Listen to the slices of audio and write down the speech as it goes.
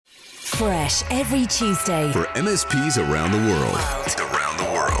Fresh every Tuesday for MSPs around the world.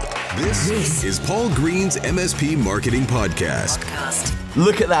 This is Paul Green's MSP Marketing Podcast.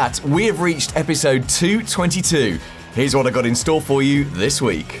 Look at that. We have reached episode 222. Here's what I got in store for you this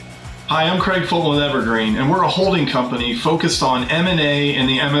week. Hi, I'm Craig Fulton with Evergreen, and we're a holding company focused on M&A in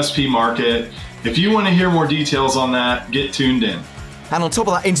the MSP market. If you want to hear more details on that, get tuned in. And on top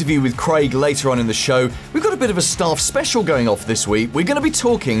of that interview with Craig later on in the show, we've got a bit of a staff special going off this week. We're going to be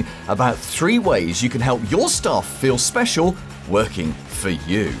talking about 3 ways you can help your staff feel special working for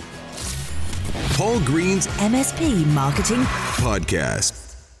you. Paul Green's MSP Marketing Podcast.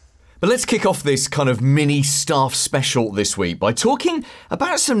 But let's kick off this kind of mini staff special this week by talking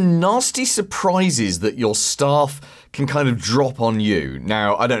about some nasty surprises that your staff can kind of drop on you.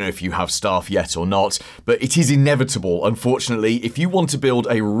 Now, I don't know if you have staff yet or not, but it is inevitable, unfortunately, if you want to build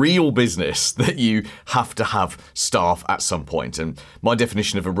a real business, that you have to have staff at some point. And my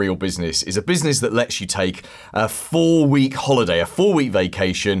definition of a real business is a business that lets you take a 4-week holiday, a 4-week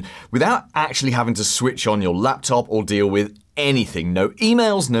vacation, without actually having to switch on your laptop or deal with anything. No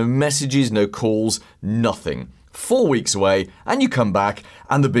emails, no messages, no calls, nothing. 4 weeks away, and you come back,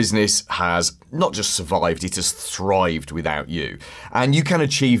 and the business has not just survived, it has thrived without you. And you can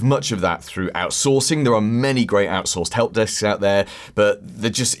achieve much of that through outsourcing. There are many great outsourced help desks out there, but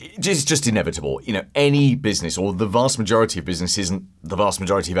it's just inevitable. You know, any business, or the vast majority of businesses, and the vast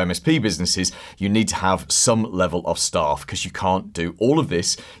majority of MSP businesses, you need to have some level of staff because you can't do all of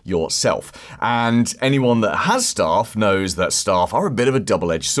this yourself. And anyone that has staff knows that staff are a bit of a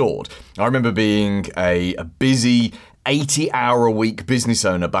double-edged sword. I remember being a busy 80-hour-a-week business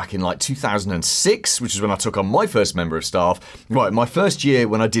owner back in like 2006, which is when I took on my first member of staff. Right, my first year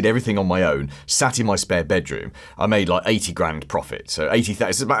when I did everything on my own, sat in my spare bedroom, I made like 80 grand profit. So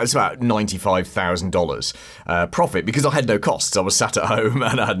it's about $95,000 profit because I had no costs. I was sat at home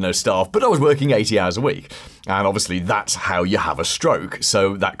and I had no staff, but I was working 80 hours a week. And obviously that's how you have a stroke,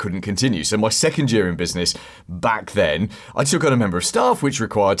 so that couldn't continue. So my second year in business, back then, I took on a member of staff, which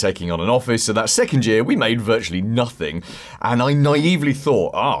required taking on an office. So that second year, we made virtually nothing. And I naively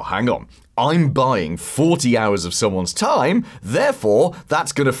thought, oh, hang on. I'm buying 40 hours of someone's time, therefore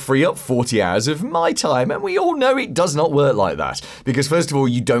that's going to free up 40 hours of my time. And we all know it does not work like that. Because first of all,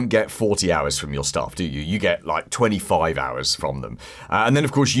 you don't get 40 hours from your staff, do you? You get like 25 hours from them. And then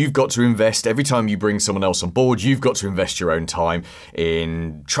of course you've got to invest, every time you bring someone else on board, you've got to invest your own time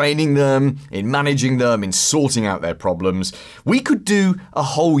in training them, in managing them, in sorting out their problems. We could do a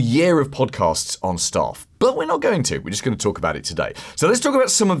whole year of podcasts on staff. But we're not going to. We're just going to talk about it today. So let's talk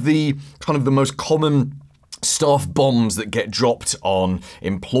about some of the kind of the most common staff bombs that get dropped on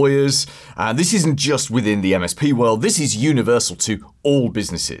employers. This isn't just within the MSP world. This is universal to all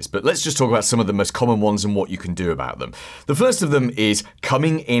businesses. But let's just talk about some of the most common ones and what you can do about them. The first of them is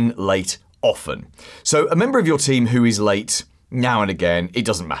coming in late often. So a member of your team who is late now and again, it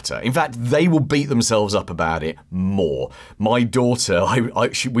doesn't matter. In fact, they will beat themselves up about it more. My daughter,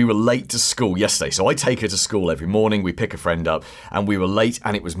 we were late to school yesterday, so I take her to school every morning. We pick a friend up, and we were late,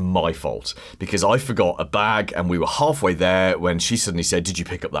 and it was my fault because I forgot a bag, and we were halfway there when she suddenly said, "Did you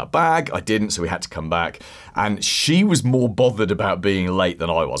pick up that bag?" I didn't, so we had to come back. And she was more bothered about being late than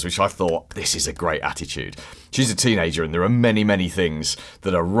I was, which I thought, this is a great attitude. She's a teenager, and there are many, many things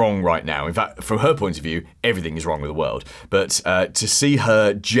that are wrong right now. In fact, from her point of view, everything is wrong with the world. But to see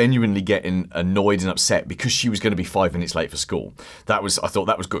her genuinely getting annoyed and upset because she was going to be 5 minutes late for school, I thought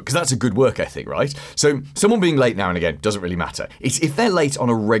that was good, because that's a good work ethic, right? So someone being late now and again doesn't really matter. It's if they're late on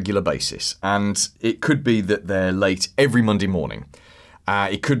a regular basis, and it could be that they're late every Monday morning.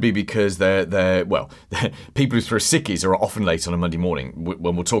 It could be because people who throw sickies are often late on a Monday morning.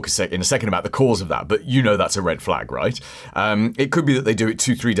 When we'll talk in a second about the cause of that, but you know that's a red flag, right? It could be that they do it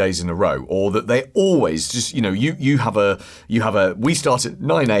 2-3 days in a row, or that they always just, we start at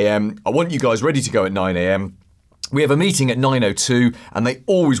 9 a.m. I want you guys ready to go at 9 a.m. We have a meeting at 9:02 and they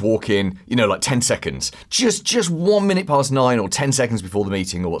always walk in, like 10 seconds. Just 1 minute past 9 or 10 seconds before the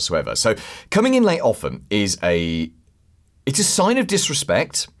meeting or whatsoever. So coming in late often it's a sign of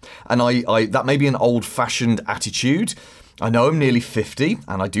disrespect, and that may be an old-fashioned attitude. I know I'm nearly 50,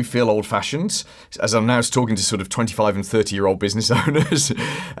 and I do feel old-fashioned. As I'm now talking to sort of 25 and 30-year-old business owners,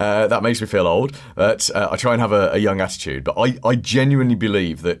 that makes me feel old. But I try and have a young attitude. But I genuinely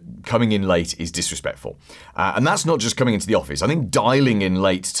believe that coming in late is disrespectful. And that's not just coming into the office. I think dialing in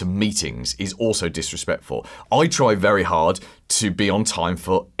late to meetings is also disrespectful. I try very hard to be on time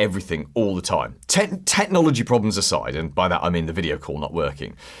for everything all the time. Technology problems aside, and by that I mean the video call not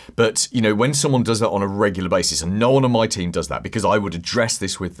working. But, when someone does that on a regular basis, and no one on my team team does that, because I would address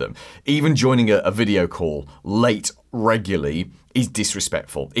this with them. Even joining a video call late regularly is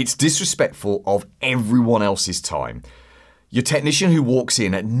disrespectful. It's disrespectful of everyone else's time. Your technician who walks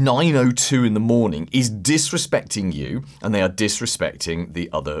in at 9:02 in the morning is disrespecting you, and they are disrespecting the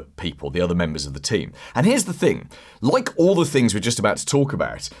other people, the other members of the team. And here's the thing, like all the things we're just about to talk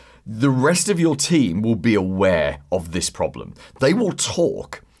about, the rest of your team will be aware of this problem. They will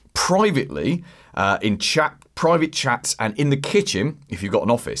talk privately in private chats and in the kitchen, if you've got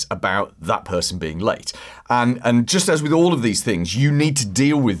an office, about that person being late. And just as with all of these things, you need to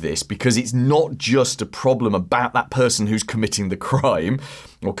deal with this, because it's not just a problem about that person who's committing the crime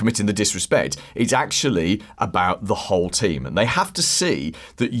or committing the disrespect. It's actually about the whole team. And they have to see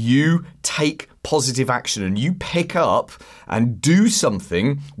that you take positive action and you pick up and do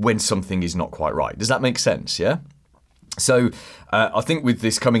something when something is not quite right. Does that make sense? Yeah? So I think with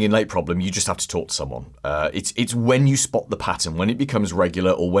this coming in late problem, you just have to talk to someone. It's when you spot the pattern, when it becomes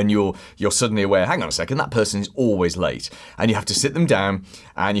regular, or when you're suddenly aware, hang on a second, that person is always late. And you have to sit them down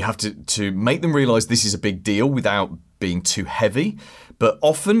and you have to make them realise this is a big deal without being too heavy. But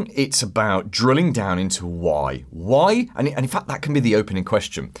often it's about drilling down into why. Why? And in fact, that can be the opening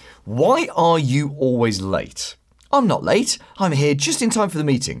question. Why are you always late? I'm not late. I'm here just in time for the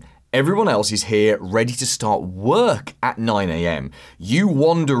meeting. Everyone else is here ready to start work at 9 a.m. You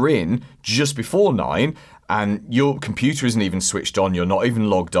wander in just before 9 and your computer isn't even switched on, you're not even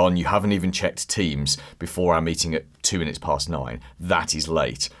logged on, you haven't even checked Teams before our meeting at 2 minutes past 9. That is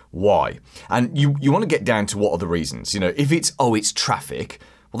late. Why? And you want to get down to what are the reasons. If it's traffic,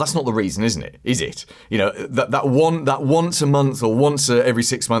 well, that's not the reason, isn't it? Is it? That once a month or once every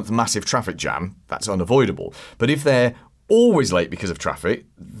 6 month massive traffic jam, that's unavoidable. But if they're always late because of traffic,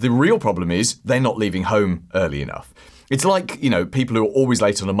 the real problem is they're not leaving home early enough. It's like, people who are always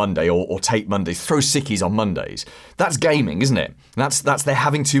late on a Monday or take Mondays, throw sickies on Mondays. That's gaming, isn't it? That's they're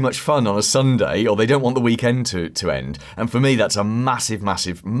having too much fun on a Sunday, or they don't want the weekend to end. And for me, that's a massive,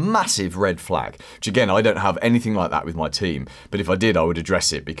 massive, massive red flag. Which again, I don't have anything like that with my team. But if I did, I would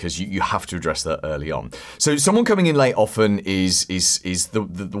address it, because you have to address that early on. So someone coming in late often is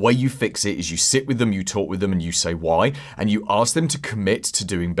the way you fix it is you sit with them, you talk with them, and you say why, and you ask them to commit to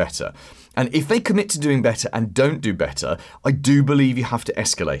doing better. And if they commit to doing better and don't do better, I do believe you have to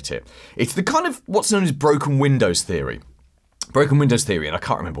escalate it. It's the kind of what's known as broken windows theory. Broken windows theory, and I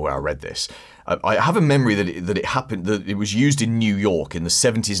can't remember where I read this. I have a memory that it happened, that it was used in New York in the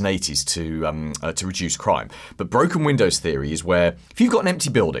 70s and 80s to reduce crime. But broken windows theory is where if you've got an empty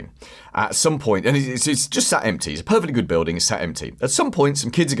building at some point, and it's just sat empty, it's a perfectly good building, it's sat empty. At some point,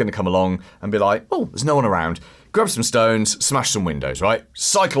 some kids are going to come along and be like, oh, there's no one around. Grab some stones, smash some windows, right?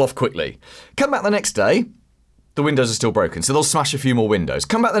 Cycle off quickly. Come back the next day, the windows are still broken, so they'll smash a few more windows.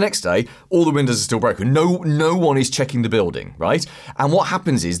 Come back the next day, all the windows are still broken. No one is checking the building, right? And what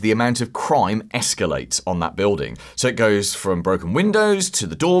happens is the amount of crime escalates on that building. So it goes from broken windows to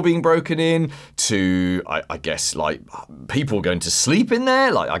the door being broken in to, I guess, like people going to sleep in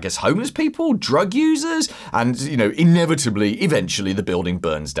there, like I guess homeless people, drug users, and inevitably, eventually, the building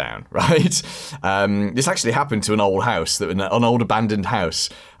burns down, right? This actually happened to an old house, an old abandoned house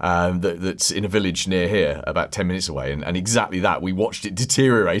that's in a village near here, about 10 minutes away, and exactly that. We watched it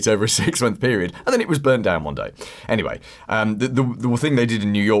deteriorate over a 6-month period, and then it was burnt down one day. Anyway, the thing they did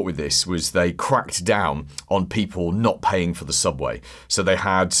in New York with this was they cracked down on people not paying for the subway. So they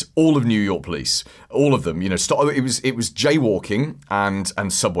had all of New York police, all of them, it was jaywalking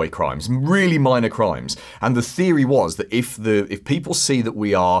and subway crimes, really minor crimes. And the theory was that if people see that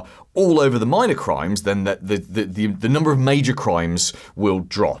we are all over the minor crimes, then the number of major crimes will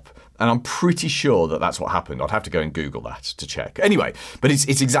drop. And I'm pretty sure that that's what happened. I'd have to go and Google that to check. Anyway, but it's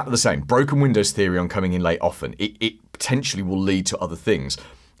exactly the same. Broken windows theory on coming in late often. It potentially will lead to other things,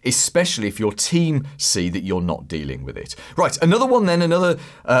 especially if your team see that you're not dealing with it. Right, another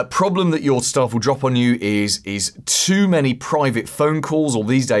problem that your staff will drop on you is too many private phone calls, or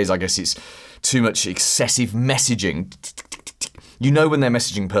these days I guess it's too much excessive messaging. You know when they're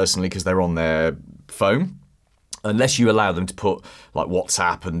messaging personally because they're on their phone. Unless you allow them to put like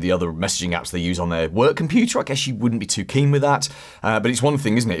WhatsApp and the other messaging apps they use on their work computer, I guess you wouldn't be too keen with that. But it's one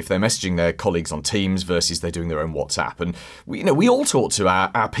thing, isn't it, if they're messaging their colleagues on Teams versus they're doing their own WhatsApp. And we all talk to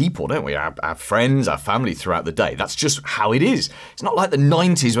our people, don't we? Our friends, our family throughout the day. That's just how it is. It's not like the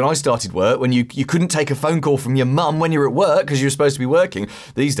 90s when I started work, when you couldn't take a phone call from your mum when you're at work because you're supposed to be working.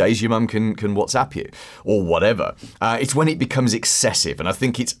 These days, your mum can WhatsApp you or whatever. It's when it becomes excessive. And I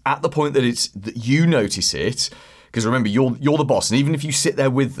think it's at the point that you notice it. Because remember, you're the boss, and even if you sit there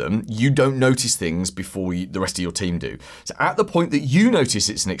with them, you don't notice things before the rest of your team do. So at the point that you notice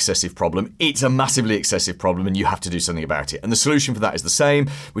it's an excessive problem, it's a massively excessive problem, and you have to do something about it. And the solution for that is the same,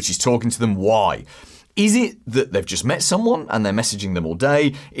 which is talking to them. Why? Is it that they've just met someone and they're messaging them all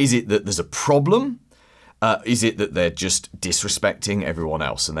day? Is it that there's a problem? Is it that they're just disrespecting everyone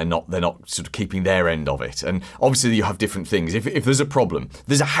else and they're not sort of keeping their end of it? And obviously you have different things. If there's a problem,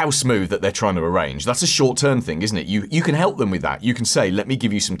 there's a house move that they're trying to arrange. That's a short-term thing, isn't it? You can help them with that. You can say, let me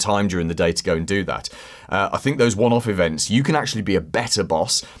give you some time during the day to go and do that. I think those one-off events, you can actually be a better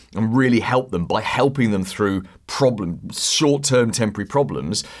boss and really help them by helping them through short-term temporary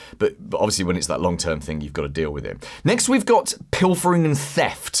problems. But obviously when it's that long-term thing, you've got to deal with it. Next, we've got pilfering and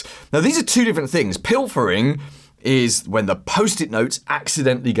theft. Now, these are two different things. Pilfering is when the Post-it notes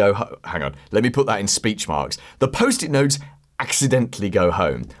accidentally go home. Hang on, let me put that in speech marks. The Post-it notes accidentally go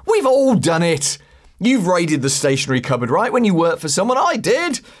home. We've all done it. You've raided the stationery cupboard, right? When you work for someone, I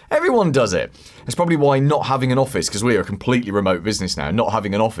did. Everyone does it. That's probably why not having an office, because we are a completely remote business now, not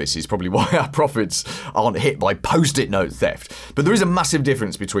having an office is probably why our profits aren't hit by Post-it note theft. But there is a massive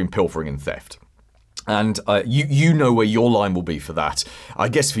difference between pilfering and theft. And you know where your line will be for that. I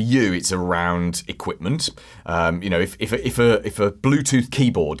guess for you, it's around equipment. If a Bluetooth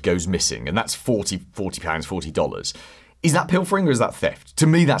keyboard goes missing, and that's £40, $40, is that pilfering or is that theft? To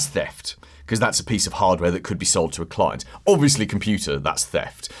me, that's theft, because that's a piece of hardware that could be sold to a client. Obviously, computer, that's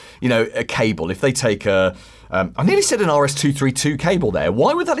theft. A cable, if they take I nearly said an RS-232 cable there.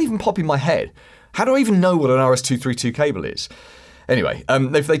 Why would that even pop in my head? How do I even know what an RS-232 cable is? Anyway,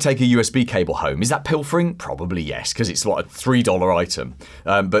 if they take a USB cable home, is that pilfering? Probably yes, because it's what, a $3 item.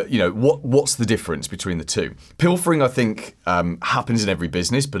 But what's the difference between the two? Pilfering, I think, happens in every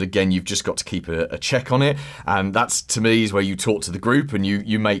business, but again, you've just got to keep a check on it. And that's, to me, is where you talk to the group and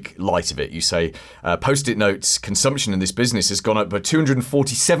you make light of it. You say, Post-it notes consumption in this business has gone up by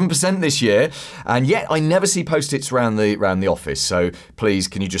 247% this year, and yet I never see Post-its around the office. So please,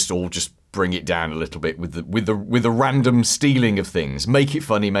 can you just bring it down a little bit with the random stealing of things. Make it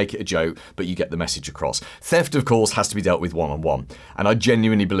funny, make it a joke, but you get the message across. Theft, of course, has to be dealt with one-on-one. And I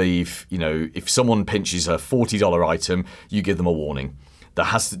genuinely believe, if someone pinches a $40 item, you give them a warning. They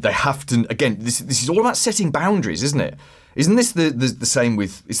have to, again, this is all about setting boundaries, isn't it? Isn't this the same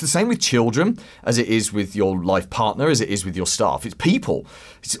with, it's the same with children as it is with your life partner, as it is with your staff. It's people.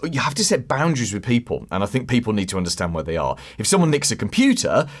 You have to set boundaries with people, and I think people need to understand where they are. If someone nicks a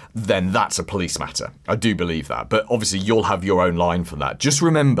computer, then that's a police matter. I do believe that, but obviously you'll have your own line for that. Just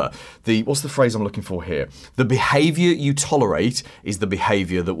remember, what's the phrase I'm looking for here? The behavior you tolerate is the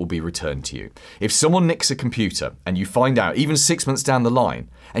behavior that will be returned to you. If someone nicks a computer and you find out, even 6 months down the line,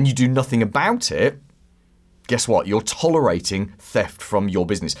 and you do nothing about it, guess what? You're tolerating theft from your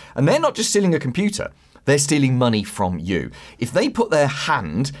business. And they're not just stealing a computer. They're stealing money from you. If they put their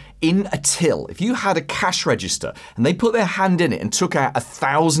hand in a till, if you had a cash register and they put their hand in it and took out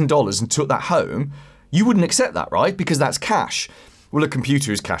 $1,000 and took that home, you wouldn't accept that, right? Because that's cash. Well, a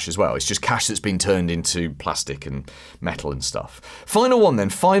computer is cash as well. It's just cash that's been turned into plastic and metal and stuff. Final one then.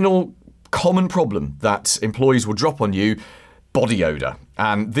 Final common problem that employees will drop on you: body odor.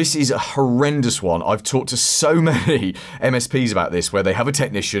 And this is a horrendous one. I've talked to so many MSPs about this, where they have a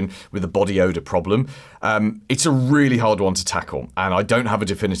technician with a body odor problem. It's a really hard one to tackle, and I don't have a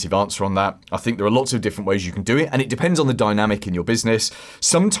definitive answer on that. I think there are lots of different ways you can do it, and it depends on the dynamic in your business.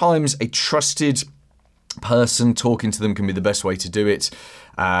 Sometimes a trusted person talking to them can be the best way to do it.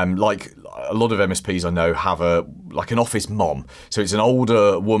 Like a lot of MSPs I know have an office mom. So it's an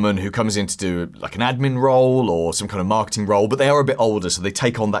older woman who comes in to do like an admin role or some kind of marketing role, but they are a bit older, so they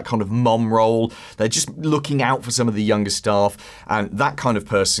take on that kind of mom role. They're just looking out for some of the younger staff, and that kind of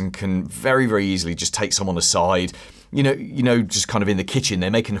person can very, very easily just take someone aside. Just kind of in the kitchen,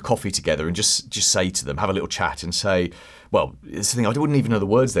 they're making a coffee together, and just say to them, have a little chat and say, well, it's the thing, I wouldn't even know the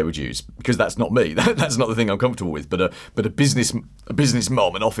words they would use, because that's not me. That's not the thing I'm comfortable with. But a business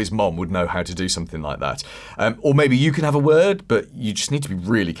mom, an office mom, would know how to do something like that. Or maybe you can have a word, but you just need to be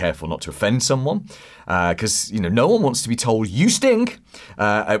really careful not to offend someone, because no one wants to be told you stink,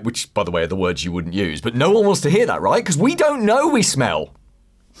 which, by the way, are the words you wouldn't use. But no one wants to hear that, right? Because we don't know we smell.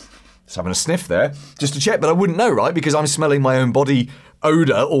 Just having a sniff there, just to check, but I wouldn't know, right? Because I'm smelling my own body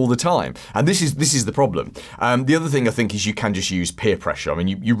odor all the time. And this is the problem. The other thing I think is you can just use peer pressure. I mean,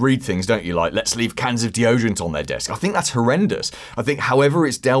 you read things, don't you? Like, let's leave cans of deodorant on their desk. I think that's horrendous. I think however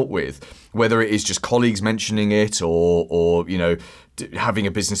it's dealt with, whether it is just colleagues mentioning it or having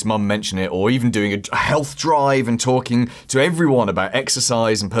a business mum mention it, or even doing a health drive and talking to everyone about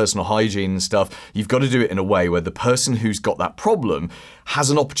exercise and personal hygiene and stuff, you've got to do it in a way where the person who's got that problem has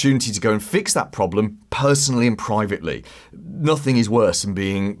an opportunity to go and fix that problem personally and privately. Nothing is worse than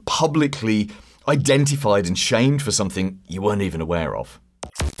being publicly identified and shamed for something you weren't even aware of.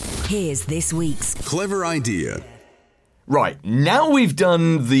 Here's this week's Clever idea. Right, now we've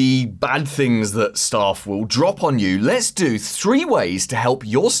done the bad things that staff will drop on you, let's do 3 ways to help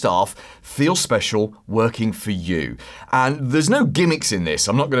your staff feel special working for you. And there's no gimmicks in this.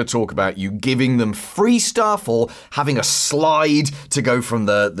 I'm not going to talk about you giving them free stuff or having a slide to go from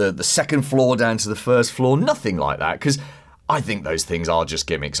the second floor down to the first floor. Nothing like that, because I think those things are just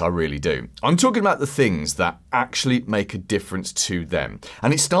gimmicks, I really do. I'm talking about the things that actually make a difference to them.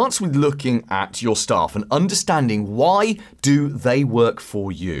 And it starts with looking at your staff and understanding, why do they work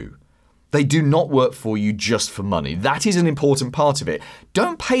for you? They do not work for you just for money. That is an important part of it.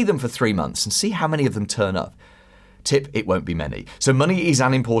 Don't pay them for 3 months and see how many of them turn up. Tip, it won't be many. So money is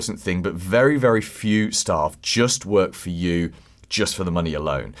an important thing, but very, very few staff just work for you just for the money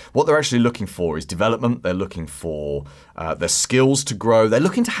alone. What they're actually looking for is development. They're looking for their skills to grow. They're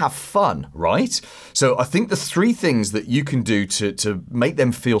looking to have fun, right? So I think the 3 things that you can do to make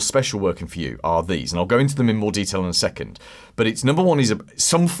them feel special working for you are these, and I'll go into them in more detail in a second. But it's number 1 is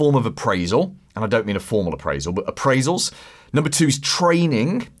some form of appraisal, and I don't mean a formal appraisal, but appraisals. Number 2 is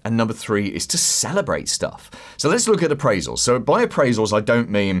training, and number 3 is to celebrate stuff. So let's look at appraisals. So by appraisals, I don't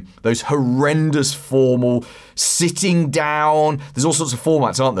mean those horrendous formal sitting down. There's all sorts of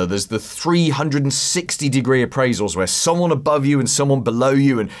formats, aren't there? There's the 360-degree appraisals where someone above you and someone below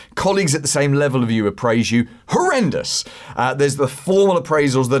you and colleagues at the same level of you appraise you. Horrendous. There's the formal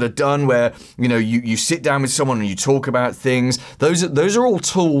appraisals that are done where, you sit down with someone and you talk about things. Those are all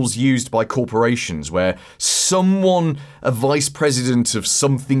tools used by corporations where someone, a vice president of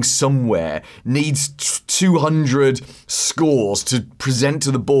something somewhere, needs 200 scores to present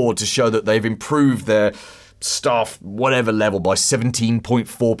to the board to show that they've improved their staff whatever level by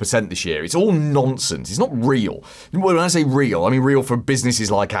 17.4% this year. It's all nonsense. It's not real. When I say real, I mean real for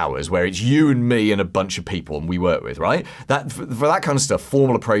businesses like ours, where it's you and me and a bunch of people and we work with, right? That for that kind of stuff,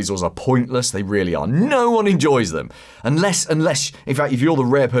 formal appraisals are pointless. They really are. No one enjoys them. Unless, in fact, if you're the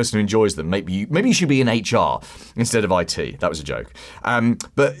rare person who enjoys them, maybe you should be in HR instead of IT. That was a joke.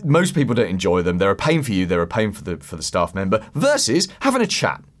 But most people don't enjoy them. They're a pain for you. They're a pain for the staff member, versus having a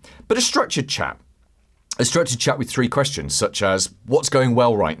chat, but a structured chat. A structured chat with 3 questions, such as, what's going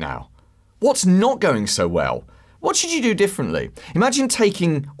well right now? What's not going so well? What should you do differently? Imagine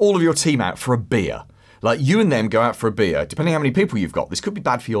taking all of your team out for a beer. Like, you and them go out for a beer, depending how many people you've got. This could be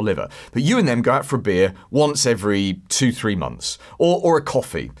bad for your liver. But you and them go out for a beer once every 2-3 months. Or a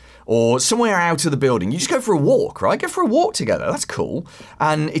coffee. Or somewhere out of the building. You just go for a walk, right? Go for a walk together. That's cool.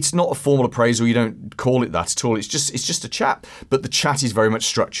 And it's not a formal appraisal. You don't call it that at all. It's just a chat. But the chat is very much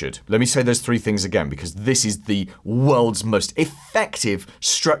structured. Let me say those 3 things again, because this is the world's most effective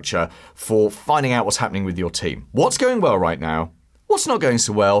structure for finding out what's happening with your team. What's going well right now? What's not going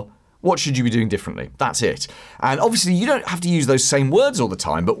so well? What should you be doing differently? That's it. And obviously, you don't have to use those same words all the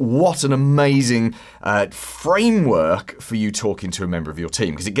time, but what an amazing framework for you talking to a member of your team,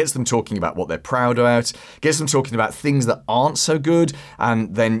 because it gets them talking about what they're proud about, gets them talking about things that aren't so good,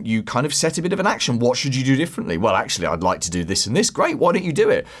 and then you kind of set a bit of an action. What should you do differently? Well, actually, I'd like to do this and this. Great, why don't you do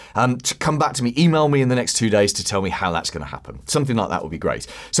it? To come back to me, email me in the next 2 days to tell me how that's going to happen. Something like that would be great.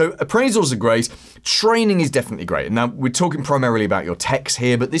 So appraisals are great. Training is definitely great. And now we're talking primarily about your techs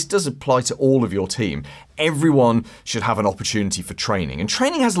here, but this does apply to all of your team. Everyone should have an opportunity for training. And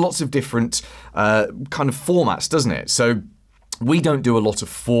training has lots of different kind of formats, doesn't it? So we don't do a lot of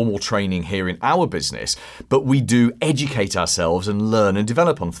formal training here in our business, but we do educate ourselves and learn and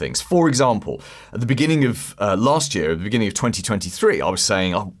develop on things. For example, at the beginning of last year, at the beginning of 2023, I was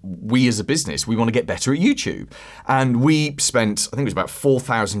saying, we as a business, we want to get better at YouTube. And we spent, I think it was about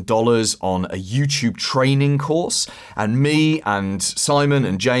 $4,000 on a YouTube training course. And me and Simon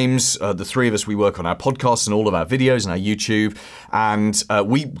and James, the 3 of us, we work on our podcasts and all of our videos and our YouTube. And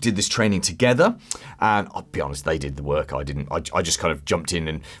we did this training together. And I'll be honest, they did the work. I didn't. I just kind of jumped in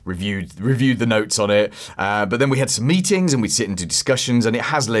and reviewed the notes on it. But then we had some meetings and we'd sit and do discussions, and it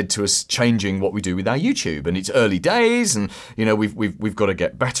has led to us changing what we do with our YouTube. And it's early days, and we've got to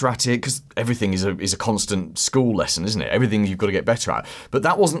get better at it, because everything is a constant school lesson, isn't it? Everything you've got to get better at. But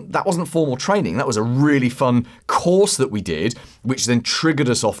that wasn't formal training. That was a really fun course that we did, which then triggered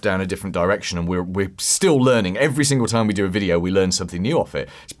us off down a different direction. And we're still learning. Every single time we do a video, we learn something new off it.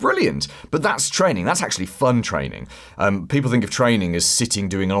 It's brilliant. But that's training. That's actually fun training. People think think of training as sitting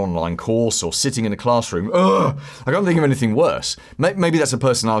doing an online course or sitting in a classroom. Ugh, I can't think of anything worse. Maybe that's a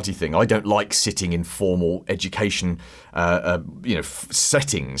personality thing. I don't like sitting in formal education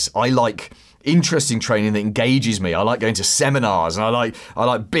settings. I like interesting training that engages me. I like going to seminars, and I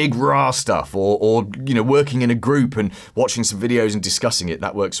like big raw stuff, or working in a group and watching some videos and discussing it.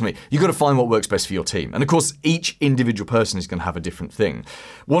 That works for me. You've got to find what works best for your team. And of course, each individual person is going to have a different thing.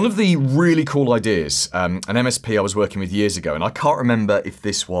 One of the really cool ideas, an MSP I was working with years ago, and I can't remember if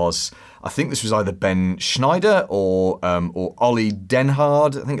this was, I think this was either Ben Schneider or Ollie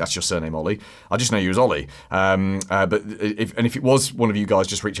Denhard. I think that's your surname, Ollie. I just know you as Ollie. But if it was one of you guys,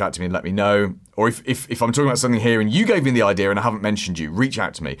 just reach out to me and let me know. Or if I'm talking about something here and you gave me the idea and I haven't mentioned you, reach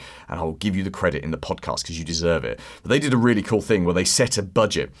out to me and I'll give you the credit in the podcast because you deserve it. But they did a really cool thing where they set a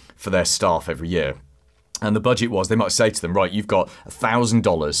budget for their staff every year. And the budget was, they might say to them, right, you've got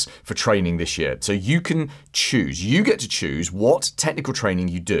 $1,000 for training this year. So you get to choose what technical training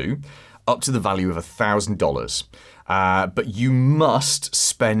you do up to the value of $1,000. But you must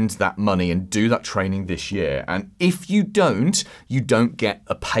spend that money and do that training this year. And if you don't get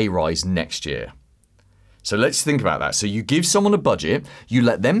a pay rise next year. So let's think about that. So you give someone a budget, you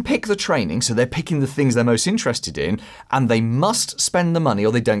let them pick the training, so they're picking the things they're most interested in, and they must spend the money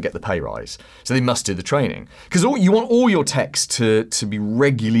or they don't get the pay rise. So they must do the training. Because you want all your techs to be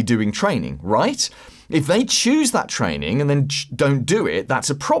regularly doing training, right? If they choose that training and then don't do it, that's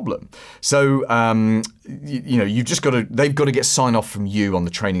a problem. So, they've got to get sign off from you on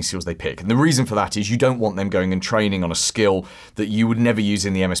the training skills they pick. And the reason for that is you don't want them going and training on a skill that you would never use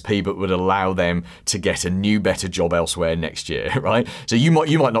in the MSP, but would allow them to get a new, better job elsewhere next year, right? So you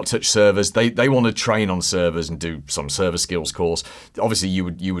might not touch servers. They want to train on servers and do some server skills course. Obviously, you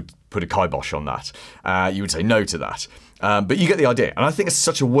would put a kibosh on that. You would say no to that. But you get the idea. And I think it's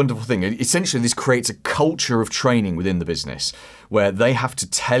such a wonderful thing. Essentially, this creates a culture of training within the business where they have to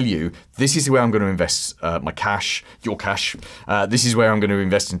tell you, this is where I'm going to invest my cash, your cash. This is where I'm going to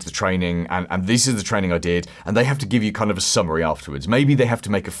invest into the training. And this is the training I did. And they have to give you kind of a summary afterwards. Maybe they have to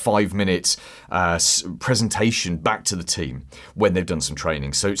make a 5-minute presentation back to the team when they've done some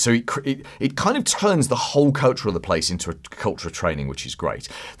training. So it kind of turns the whole culture of the place into a culture of training, which is great.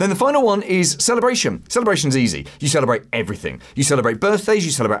 Then the final one is celebration. Celebration's easy. You celebrate everything. You celebrate birthdays,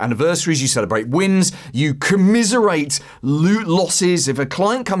 you celebrate anniversaries, you celebrate wins, you commiserate losses. If a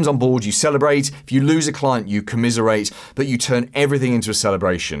client comes on board, you celebrate. If you lose a client, you commiserate, but you turn everything into a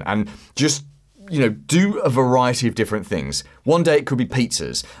celebration and just do a variety of different things. One day it could be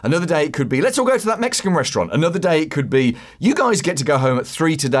pizzas. Another day it could be, let's all go to that Mexican restaurant. Another day it could be, you guys get to go home at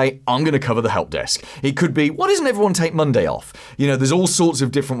 3 today. I'm going to cover the help desk. It could be, why doesn't everyone take Monday off? There's all sorts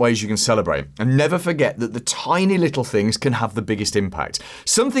of different ways you can celebrate. And never forget that the tiny little things can have the biggest impact.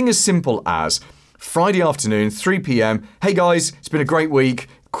 Something as simple as Friday afternoon, 3 p.m. Hey guys, it's been a great week.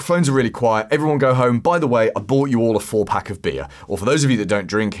 Phones are really quiet. Everyone go home. By the way, I bought you all a 4-pack of beer. Or for those of you that don't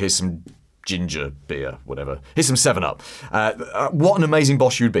drink, here's some ginger beer, whatever. Here's some 7-Up. What an amazing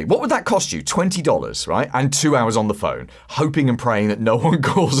boss you'd be. What would that cost you? $20, right? And 2 hours on the phone, hoping and praying that no one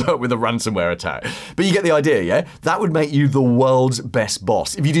calls up with a ransomware attack. But you get the idea, yeah? That would make you the world's best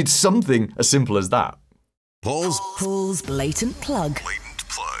boss if you did something as simple as that. Paul's blatant plug.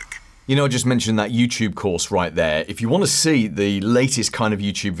 I just mentioned that YouTube course right there. If you want to see the latest kind of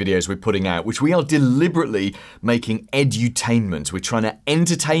YouTube videos we're putting out, which we are deliberately making edutainment, we're trying to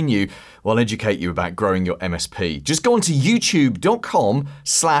entertain you while educate you about growing your MSP. Just go on to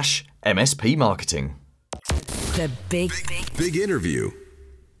youtube.com/MSP marketing. The big interview.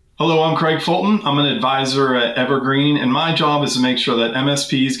 Hello, I'm Craig Fulton. I'm an advisor at Evergreen, and my job is to make sure that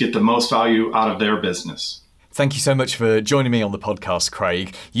MSPs get the most value out of their business. Thank you so much for joining me on the podcast,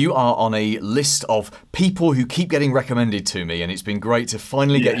 Craig. You are on a list of people who keep getting recommended to me, and it's been great to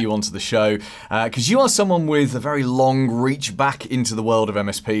finally get you onto the show because you are someone with a very long reach back into the world of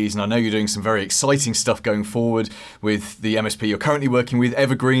MSPs, and I know you're doing some very exciting stuff going forward with the MSP you're currently working with,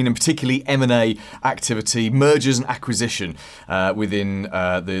 Evergreen, and particularly M&A activity, mergers and acquisition within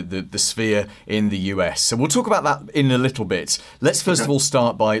the sphere in the US. So we'll talk about that in a little bit. Let's first of all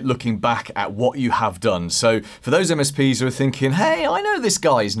start by looking back at what you have done. So for those MSPs who are thinking, hey, I know this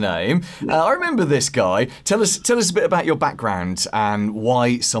guy's name, I remember this guy, tell us a bit about your background and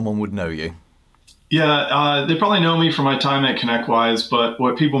why someone would know you. Yeah, they probably know me from my time at ConnectWise, but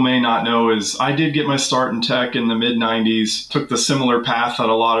what people may not know is I did get my start in tech in the mid-90s, took the similar path that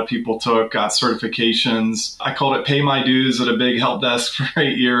a lot of people took, got certifications. I called it pay my dues at a big help desk for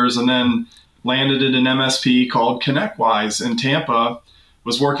 8 years, and then landed at an MSP called ConnectWise in Tampa,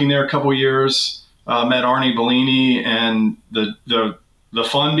 was working there a couple years. Met Arnie Bellini, and the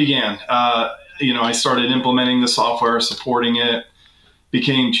fun began. I started implementing the software, supporting it,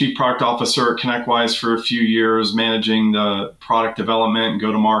 became chief product officer at ConnectWise for a few years, managing the product development and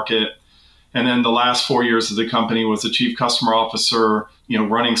go to market. And then the last 4 years of the company was the chief customer officer,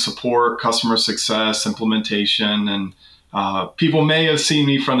 running support, customer success, implementation. And people may have seen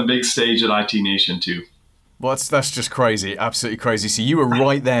me from the big stage at IT Nation too. Well, that's just crazy. Absolutely crazy. So you were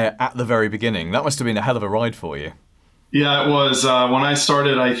right there at the very beginning. That must have been a hell of a ride for you. Yeah, it was. When I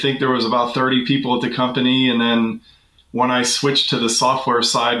started, I think there was about 30 people at the company. And then when I switched to the software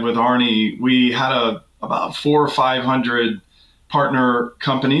side with Arnie, we had about 400 or 500 partner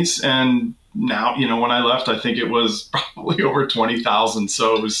companies. And now, when I left, I think it was probably over 20,000.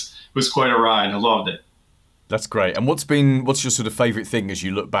 So it was quite a ride. I loved it. That's great. And what's your sort of favorite thing as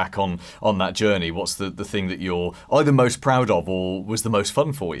you look back on that journey? What's the thing that you're either most proud of or was the most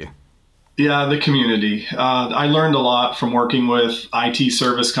fun for you? Yeah, the community. I learned a lot from working with IT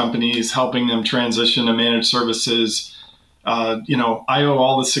service companies, helping them transition to managed services. I owe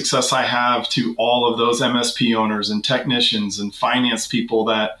all the success I have to all of those MSP owners and technicians and finance people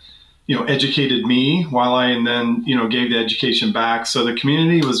that, educated me while I then, gave the education back. So the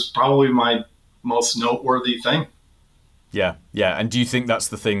community was probably my most noteworthy thing. Yeah. And do you think that's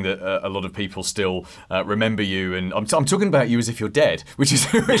the thing that a lot of people still remember you? And I'm talking about you as if you're dead, which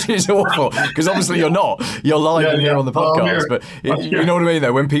is awful, because obviously you're not. You're live here on the podcast. But you know what I mean,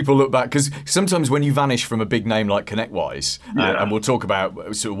 though? When people look back, because sometimes when you vanish from a big name like ConnectWise, and we'll talk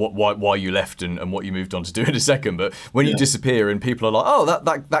about sort of why you left and what you moved on to do in a second, but when you disappear and people are like, oh,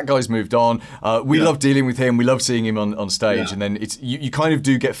 that guy's moved on. We love dealing with him. We love seeing him on stage. And then you kind of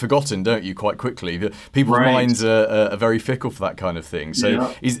do get forgotten, don't you, quite quickly? People's minds are very fickle for that kind of thing.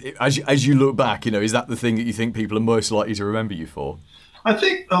 So as you look back, is that the thing that you think people are most likely to remember you for? I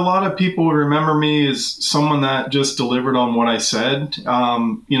think a lot of people remember me as someone that just delivered on what I said.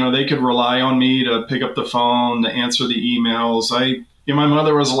 They could rely on me to pick up the phone, to answer the emails. My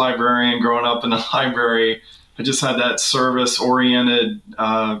mother was a librarian growing up in the library. I just had that service-oriented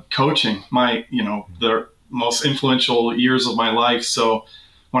coaching, the most influential years of my life. So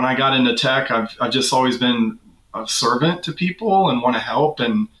when I got into tech, I've just always been a servant to people and want to help.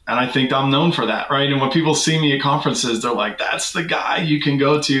 And I think I'm known for that, right? And when people see me at conferences, they're like, that's the guy you can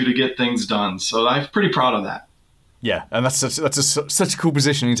go to get things done. So I'm pretty proud of that. Yeah, and that's such a cool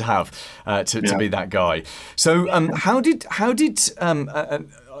positioning to have, to be that guy. So how did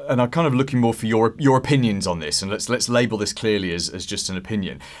and I'm kind of looking more for your opinions on this, and let's label this clearly as just an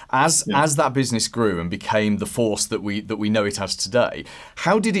opinion. As that business grew and became the force that we know it as today,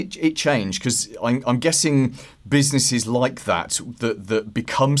 how did it change? Because I'm guessing businesses like that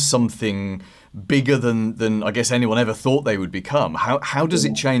become something bigger than I guess anyone ever thought they would become. How does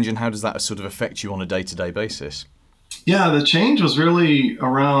it change, and how does that sort of affect you on a day-to-day basis? Yeah, the change was really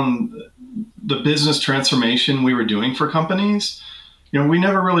around the business transformation we were doing for companies. We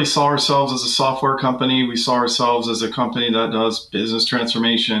never really saw ourselves as a software company. We saw ourselves as a company that does business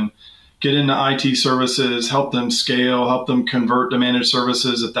transformation, get into IT services, help them scale, help them convert to managed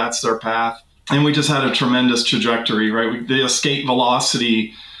services if that's their path. And we just had a tremendous trajectory, right? The escape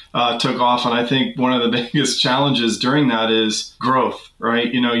velocity took off. And I think one of the biggest challenges during that is growth,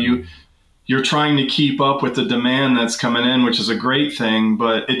 right? You're trying to keep up with the demand that's coming in, which is a great thing,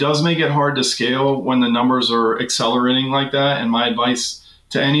 but it does make it hard to scale when the numbers are accelerating like that. And my advice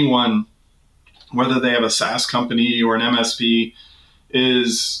to anyone, whether they have a SaaS company or an MSP,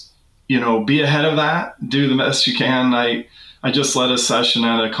 is, be ahead of that, do the best you can. I just led a session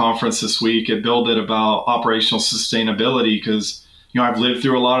at a conference this week at Build It about operational sustainability because, I've lived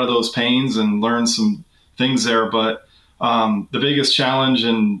through a lot of those pains and learned some things there, but the biggest challenge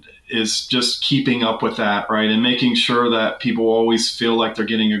is just keeping up with that, right? And making sure that people always feel like they're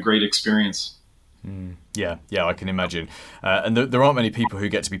getting a great experience. Yeah, I can imagine. And there aren't many people who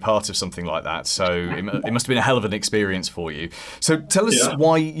get to be part of something like that. So it must have been a hell of an experience for you. So tell us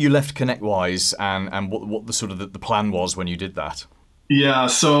why you left ConnectWise and what the sort of the plan was when you did that. Yeah,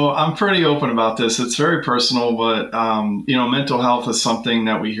 so I'm pretty open about this. It's very personal, but mental health is something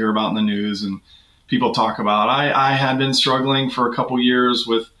that we hear about in the news and people talk about. I had been struggling for a couple years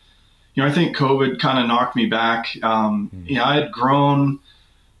with, I think COVID kind of knocked me back. I had grown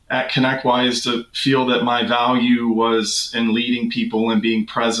at ConnectWise to feel that my value was in leading people and being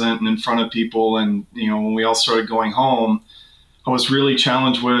present and in front of people. And, when we all started going home, I was really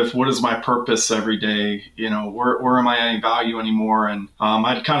challenged with what is my purpose every day? Where am I adding value anymore? And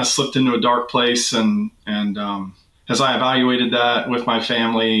I'd kind of slipped into a dark place. And as I evaluated that with my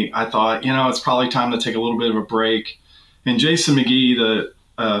family, I thought, it's probably time to take a little bit of a break. And Jason McGee, the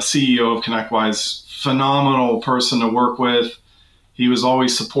CEO of ConnectWise, phenomenal person to work with, he was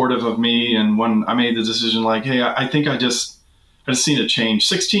always supportive of me. And when I made the decision, like, hey, I think I just seen a change.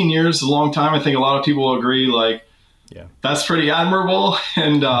 16 years is a long time. I think a lot of people will agree, like, Yeah, that's pretty admirable.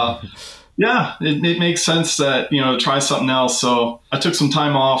 And yeah, it makes sense that, try something else. So I took some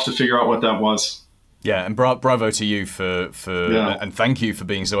time off to figure out what that was. Yeah, and bravo to you for Yeah. and thank you for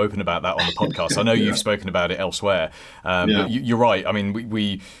being so open about that on the podcast. I know Yeah. you've spoken about it elsewhere, Yeah. but you're right. I mean,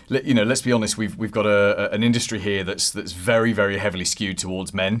 we let's be honest. We've got an industry here that's very, very heavily skewed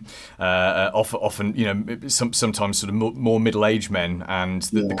towards men. Often, sometimes sort of more middle-aged men, and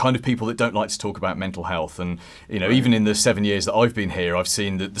the kind of people that don't like to talk about mental health. And even in the 7 years that I've been here, I've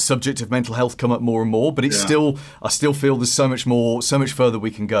seen the subject of mental health come up more and more. But it's I still feel there's so much further we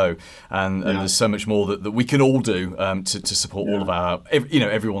can go, and there's so much more that we can all do to support all of our,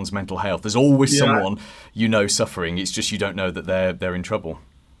 everyone's mental health. There's always someone suffering. It's just you don't know that they're in trouble.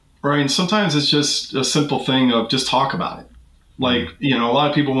 Right. And sometimes it's just a simple thing of just talk about it. Like, a lot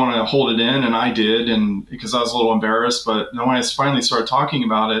of people want to hold it in, and I did, and because I was a little embarrassed. But when I finally started talking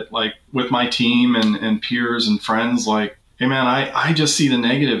about it, like with my team and peers and friends, like, hey man, I just see the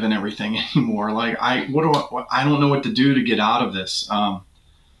negative in everything anymore. Like I don't know what to do to get out of this.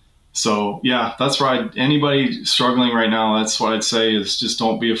 So yeah, that's why anybody struggling right now, that's what I'd say is just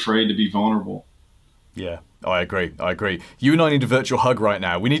don't be afraid to be vulnerable. Yeah, I agree. You and I need a virtual hug right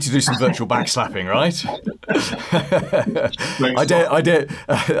now. We need to do some virtual backslapping, right?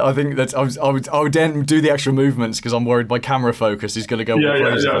 I think that I would then do the actual movements because I'm worried my camera focus is going to go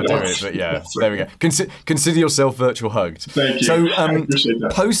crazy if I do it. But there we go. Consider yourself virtual hugged. Thank you. So I appreciate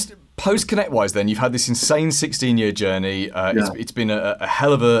that. Post ConnectWise, then you've had this insane 16-year journey. It's been a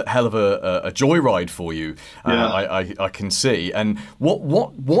hell of a joyride for you. I can see. And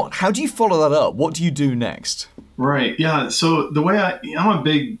what? How do you follow that up? What do you do next? Right. Yeah. So the way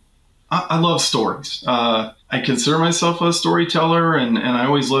I love stories. I consider myself a storyteller, and I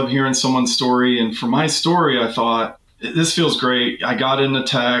always love hearing someone's story. And for my story, I thought, this feels great. I got into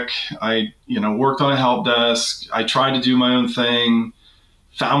tech. I worked on a help desk. I tried to do my own thing.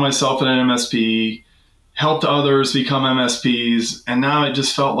 Found myself in an MSP, helped others become MSPs. And now it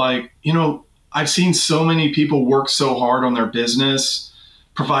just felt like, I've seen so many people work so hard on their business,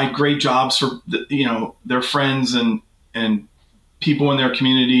 provide great jobs for, their friends and people in their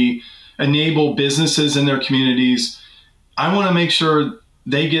community, enable businesses in their communities. I want to make sure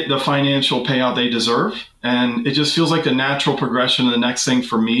they get the financial payout they deserve. And it just feels like the natural progression of the next thing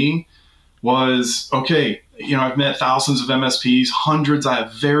for me was, okay, I've met thousands of MSPs, hundreds I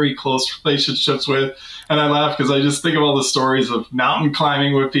have very close relationships with. And I laugh because I just think of all the stories of mountain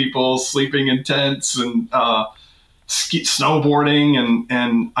climbing with people, sleeping in tents and snowboarding.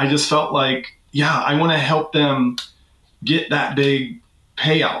 And I just felt like, I want to help them get that big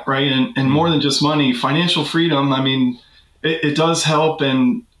payout, right? And more than just money, financial freedom. I mean, it does help.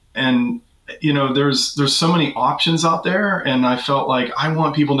 And there's so many options out there. And I felt like I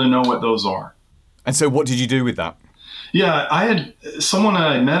want people to know what those are. And so what did you do with that? Yeah, I had someone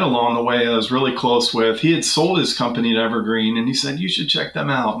I met along the way I was really close with. He had sold his company to Evergreen, and he said, you should check them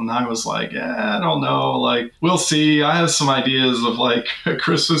out. And I was like, I don't know. Like, we'll see. I have some ideas of like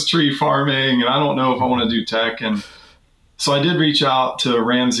Christmas tree farming, and I don't know if I want to do tech. And so I did reach out to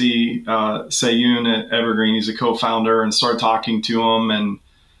Ramsey Sayun at Evergreen. He's a co-founder, and started talking to him.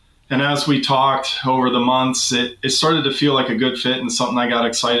 And as we talked over the months, it started to feel like a good fit and something I got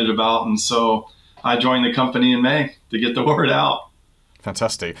excited about. And so I joined the company in May to get the word out.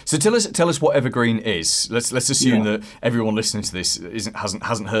 Fantastic. So tell us what Evergreen is. Let's assume that everyone listening to this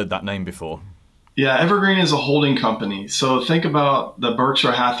hasn't heard that name before. Yeah, Evergreen is a holding company. So think about the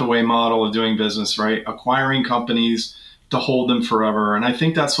Berkshire Hathaway model of doing business, right? Acquiring companies to hold them forever. And I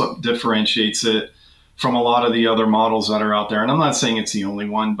think that's what differentiates it from a lot of the other models that are out there. And I'm not saying it's the only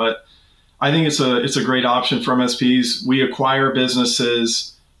one, but I think it's a great option for MSPs. We acquire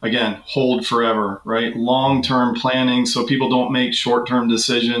businesses, again, hold forever, right? Long-term planning so people don't make short-term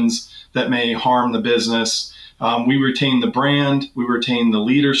decisions that may harm the business. We retain the brand. We retain the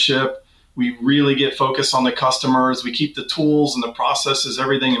leadership. We really get focused on the customers. We keep the tools and the processes,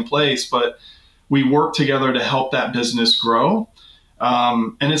 everything in place, but we work together to help that business grow.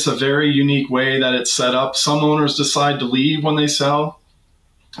 And it's a very unique way that it's set up. Some owners decide to leave when they sell.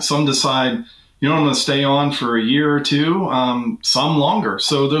 Some decide, I'm going to stay on for a year or two, some longer.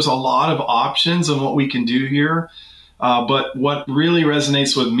 So there's a lot of options on what we can do here. But what really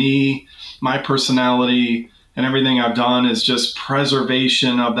resonates with me, my personality, and everything I've done is just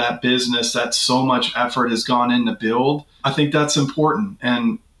preservation of that business that so much effort has gone in to build. I think that's important.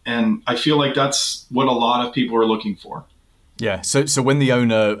 And I feel like that's what a lot of people are looking for. Yeah. So when the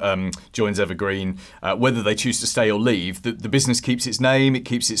owner joins Evergreen, whether they choose to stay or leave, the business keeps its name, it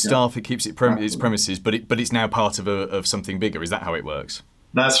keeps its staff, it keeps its premises, but it's now part of something bigger. Is that how it works?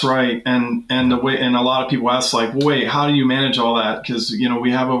 That's right. And the way, and a lot of people ask, like, well, wait, how do you manage all that? Because,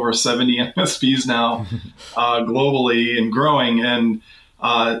 we have over 70 MSPs now globally and growing. And,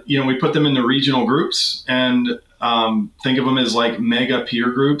 we put them into regional groups and think of them as like mega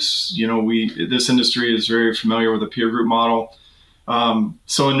peer groups. This industry is very familiar with the peer group model.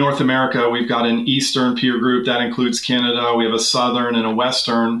 So in North America, we've got an Eastern peer group that includes Canada. We have a Southern and a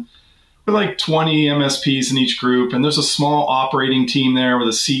Western. With like 20 MSPs in each group, and there's a small operating team there with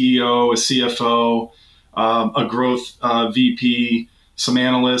a CEO, a CFO, a growth VP, some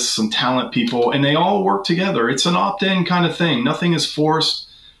analysts, some talent people, and they all work together. It's an opt-in kind of thing. Nothing is forced.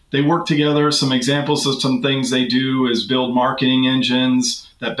 They work together. Some examples of some things they do is build marketing engines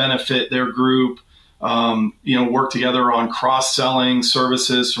that benefit their group. Work together on cross-selling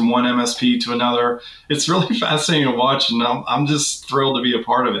services from one MSP to another. It's really fascinating to watch, and I'm just thrilled to be a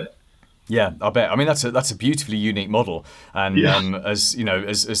part of it. Yeah, I bet. I mean, that's a beautifully unique model. And as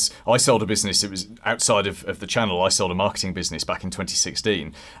I sold a business, it was outside of the channel. I sold a marketing business back in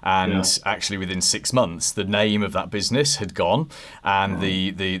 2016, and actually within 6 months, the name of that business had gone, and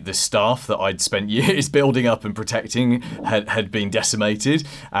the staff that I'd spent years building up and protecting had been decimated.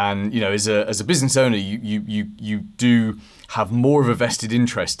 And as a business owner, you do have more of a vested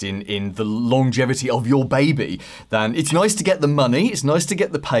interest in the longevity of your baby than it's nice to get the money, it's nice to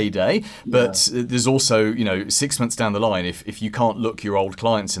get the payday, but there's also, 6 months down the line, if you can't look your old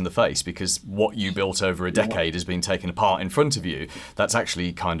clients in the face because what you built over a decade has been taken apart in front of you, that's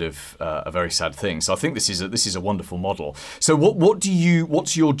actually kind of a very sad thing. So I think this is a wonderful model. So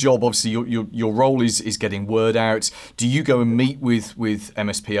what's your job? Obviously your role is getting word out. Do you go and meet with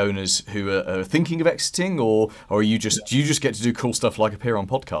MSP owners who are thinking of exiting, or do you just get to do cool stuff like appear on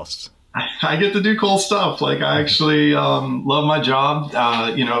podcasts? I get to do cool stuff. Like, I actually love my job.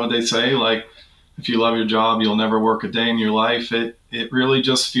 They say, like, if you love your job, you'll never work a day in your life. It really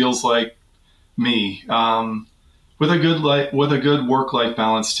just feels like me, with a good work-life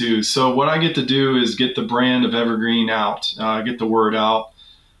balance too. So what I get to do is get the brand of Evergreen out, get the word out.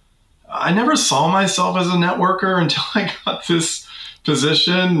 I never saw myself as a networker until I got this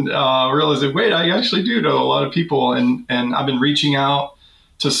position, realizing, wait, I actually do know a lot of people, and I've been reaching out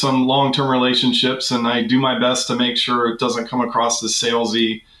to some long-term relationships, and I do my best to make sure it doesn't come across as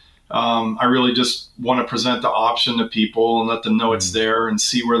salesy. I really just want to present the option to people and let them know it's there and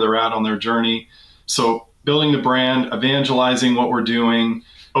see where they're at on their journey. So building the brand, evangelizing what we're doing,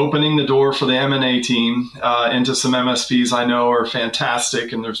 opening the door for the M&A team into some MSPs I know are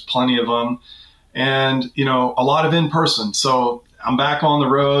fantastic, and there's plenty of them, and a lot of in-person. So I'm back on the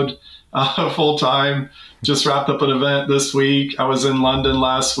road full time. Just wrapped up an event this week. I was in London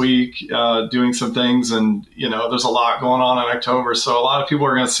last week doing some things, and there's a lot going on in October. So a lot of people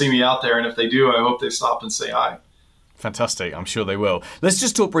are going to see me out there, and if they do, I hope they stop and say hi. Fantastic. I'm sure they will. Let's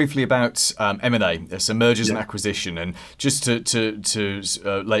just talk briefly about M&A, so mergers and acquisition. And just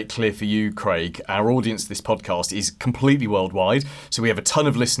to lay it clear for you, Craig, our audience, this podcast is completely worldwide. So we have a ton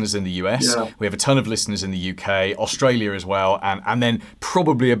of listeners in the US. Yeah. We have a ton of listeners in the UK, Australia as well. And then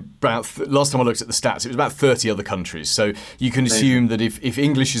probably about, last time I looked at the stats, it was about 30 other countries. So you can assume that if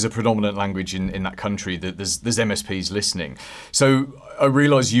English is a predominant language in that country, that there's MSPs listening. So I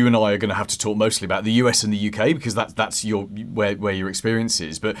realise you and I are going to have to talk mostly about the US and the UK because that's where your experience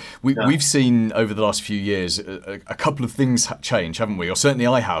is. But we've seen over the last few years a couple of things change, haven't we? Or certainly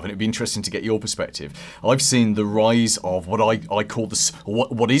I have, and it'd be interesting to get your perspective. I've seen the rise of what I call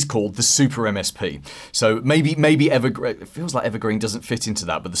what is called the super MSP. So maybe Evergreen, it feels like Evergreen doesn't fit into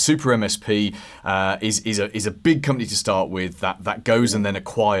that, but the super MSP is a big company to start with that goes and then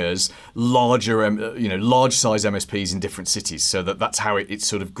acquires large size MSPs in different cities. So that's how it's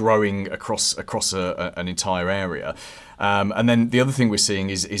sort of growing across an entire area. And then the other thing we're seeing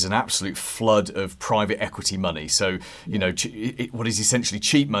is an absolute flood of private equity money. So, what is essentially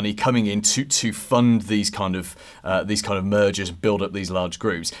cheap money coming in to fund these kind of mergers and build up these large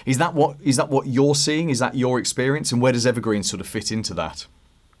groups. Is that what you're seeing? Is that your experience? And where does Evergreen sort of fit into that?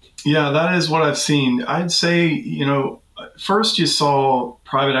 Yeah, that is what I've seen. I'd say, first you saw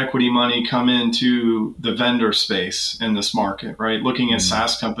private equity money come into the vendor space in this market, right? Looking at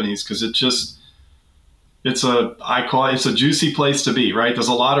SaaS companies, because it's a juicy place to be, right? There's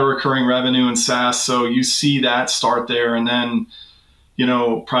a lot of recurring revenue in SaaS. So you see that start there. And then,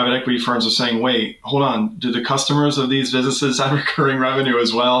 private equity firms are saying, wait, hold on. Do the customers of these businesses have recurring revenue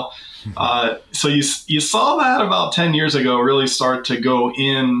as well? So you saw that about 10 years ago really start to go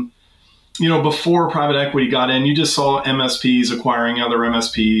in before private equity got in, you just saw MSPs acquiring other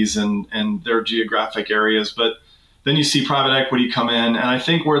MSPs and their geographic areas. But then you see private equity come in. And I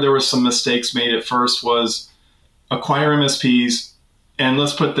think where there were some mistakes made at first was acquire MSPs and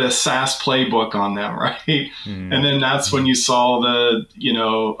let's put the SaaS playbook on them, right? And then that's when you saw the,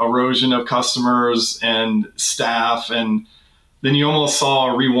 erosion of customers and staff. And then you almost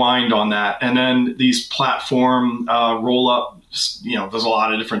saw a rewind on that. And then these platform roll up, there's a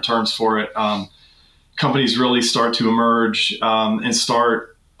lot of different terms for it. Companies really start to emerge and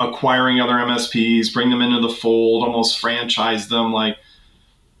start acquiring other MSPs, bring them into the fold, almost franchise them like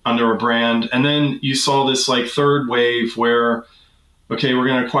under a brand. And then you saw this like third wave where, okay, we're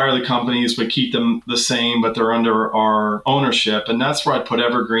going to acquire the companies, but keep them the same, but they're under our ownership. And that's where I put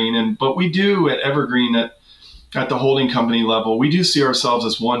Evergreen in. But we do at Evergreen at the holding company level, we do see ourselves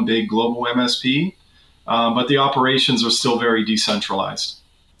as one big global MSP, but the operations are still very decentralized.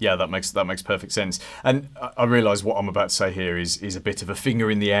 Yeah, that makes perfect sense. And I realise what I'm about to say here is a bit of a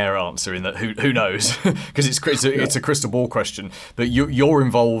finger in the air answer, in that who knows, because it's a crystal ball question. But you're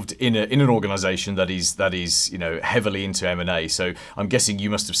involved in an organisation that is heavily into M&A. So I'm guessing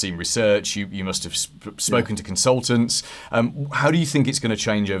you must have seen research. You must have spoken to consultants. How do you think it's going to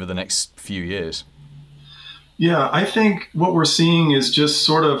change over the next few years? Yeah, I think what we're seeing is just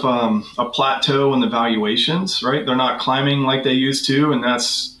sort of a plateau in the valuations, right? They're not climbing like they used to, and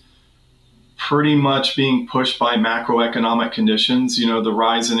that's pretty much being pushed by macroeconomic conditions. The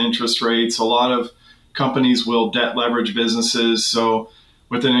rise in interest rates. A lot of companies will debt leverage businesses. So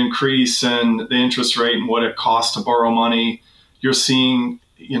with an increase in the interest rate and what it costs to borrow money, you're seeing,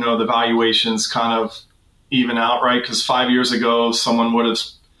 the valuations kind of even out, right? Because 5 years ago, someone would have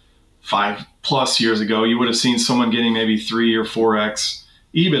 5+ years ago, you would have seen someone getting maybe 3 or 4x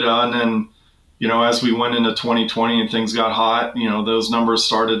EBITDA. And then, as we went into 2020 and things got hot, those numbers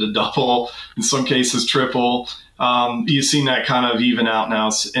started to double, in some cases triple. You've seen that kind of even out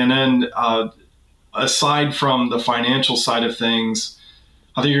now. And then aside from the financial side of things,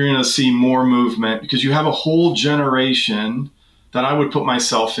 I think you're going to see more movement because you have a whole generation that I would put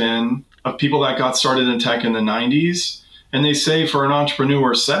myself in of people that got started in tech in the 90s. And they say for an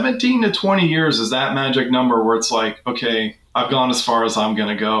entrepreneur, 17 to 20 years is that magic number where it's like, okay, I've gone as far as I'm going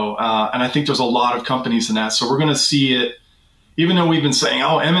to go. And I think there's a lot of companies in that. So we're going to see it, even though we've been saying,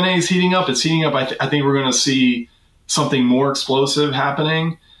 oh, M&A is heating up, it's heating up. I think we're going to see something more explosive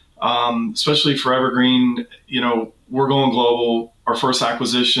happening, especially for Evergreen. We're going global. Our first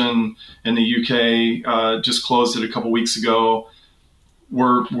acquisition in the UK just closed it a couple weeks ago.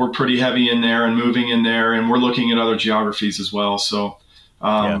 We're pretty heavy in there and moving in there, and we're looking at other geographies as well. So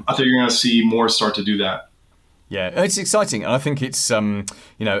I think you're going to see more start to do that. Yeah, it's exciting, and I think it's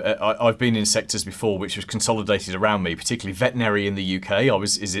I've been in sectors before which was consolidated around me, particularly veterinary in the UK. I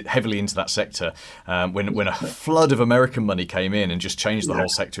was heavily into that sector when a flood of American money came in and just changed the whole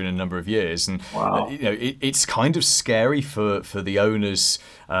sector in a number of years. And it's kind of scary for the owners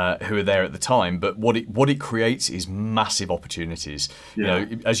who are there at the time, but what it creates is massive opportunities.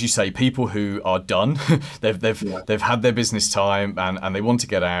 As you say, people who are done, they've had their business time and they want to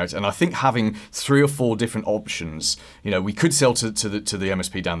get out. And I think having 3 or 4 different options. We could sell to the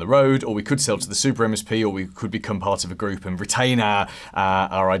MSP down the road, or we could sell to the super MSP, or we could become part of a group and retain our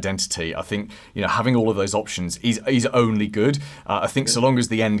identity. I think having all of those options is only good. I think so long as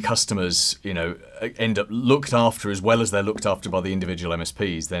the end customers end up looked after as well as they're looked after by the individual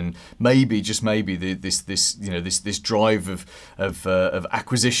MSPs, then maybe this drive of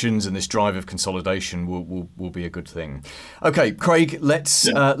acquisitions and this drive of consolidation will be a good thing. Okay, Craig, let's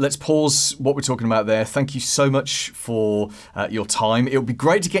pause what we're talking about there. Thank you so much for your time. It would be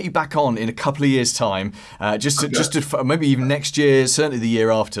great to get you back on in a couple of years' time, just to maybe even next year, certainly the year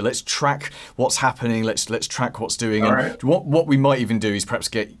after. Let's track what's happening. Let's track what's doing. All and right. what we might even do is perhaps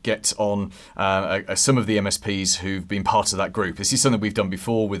get on some of the MSPs who've been part of that group. This is something we've done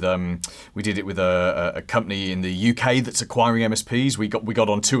before with we did it with a company in the UK that's acquiring MSPs. We got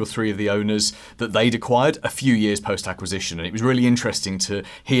on 2 or 3 of the owners that they'd acquired a few years post acquisition, and it was really interesting to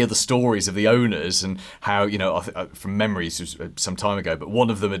hear the stories of the owners and how from memories some time ago, but one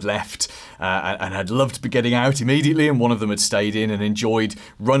of them had left and had loved getting out immediately, and one of them had stayed in and enjoyed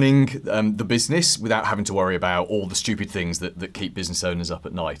running the business without having to worry about all the stupid things that keep business owners up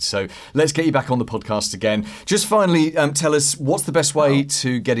at night. So let's get you back on the podcast again. Just finally, tell us what's the best way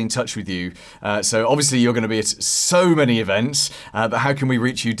to get in touch with you. So obviously you're going to be at so many events, but how can we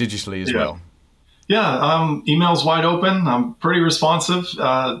reach you digitally as well? Yeah, email's wide open. I'm pretty responsive.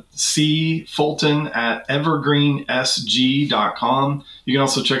 C. Fulton at evergreensg.com. You can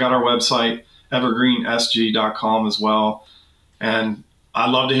also check out our website, evergreensg.com as well. And I'd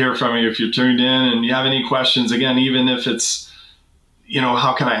love to hear from you if you're tuned in and you have any questions. Again, even if it's,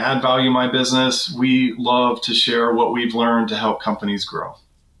 how can I add value in my business? We love to share what we've learned to help companies grow.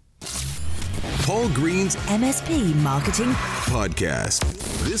 Paul Green's MSP Marketing Podcast.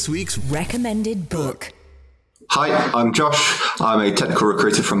 This week's recommended book. Hi, I'm Josh. I'm a technical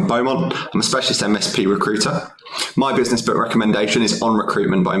recruiter from Beaumont. I'm a specialist MSP recruiter. My business book recommendation is On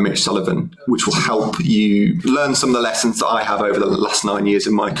Recruitment by Mitch Sullivan, which will help you learn some of the lessons that I have over the last 9 years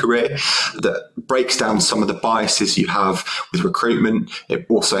of my career that breaks down some of the biases you have with recruitment. It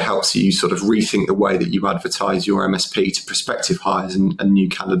also helps you sort of rethink the way that you advertise your MSP to prospective hires and new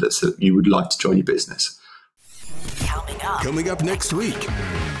candidates that you would like to join your business. Coming up next week.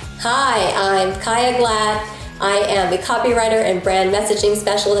 Hi, I'm Kaya Glad. I am a copywriter and brand messaging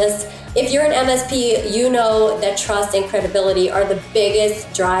specialist. If you're an MSP, you know that trust and credibility are the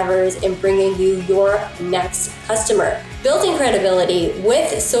biggest drivers in bringing you your next customer. Building credibility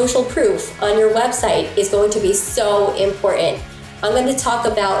with social proof on your website is going to be so important. I'm going to talk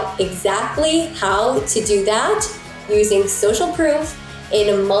about exactly how to do that using social proof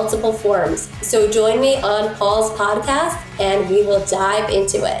in multiple forms. So join me on Paul's podcast and we will dive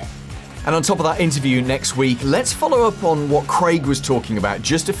into it. And on top of that interview next week, let's follow up on what Craig was talking about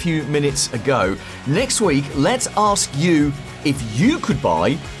just a few minutes ago. Next week, let's ask you if you could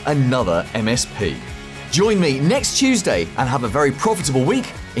buy another MSP. Join me next Tuesday and have a very profitable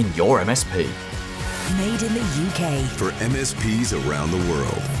week in your MSP. Made in the UK. For MSPs around the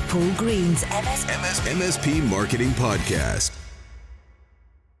world. Paul Green's MSP Marketing Podcast.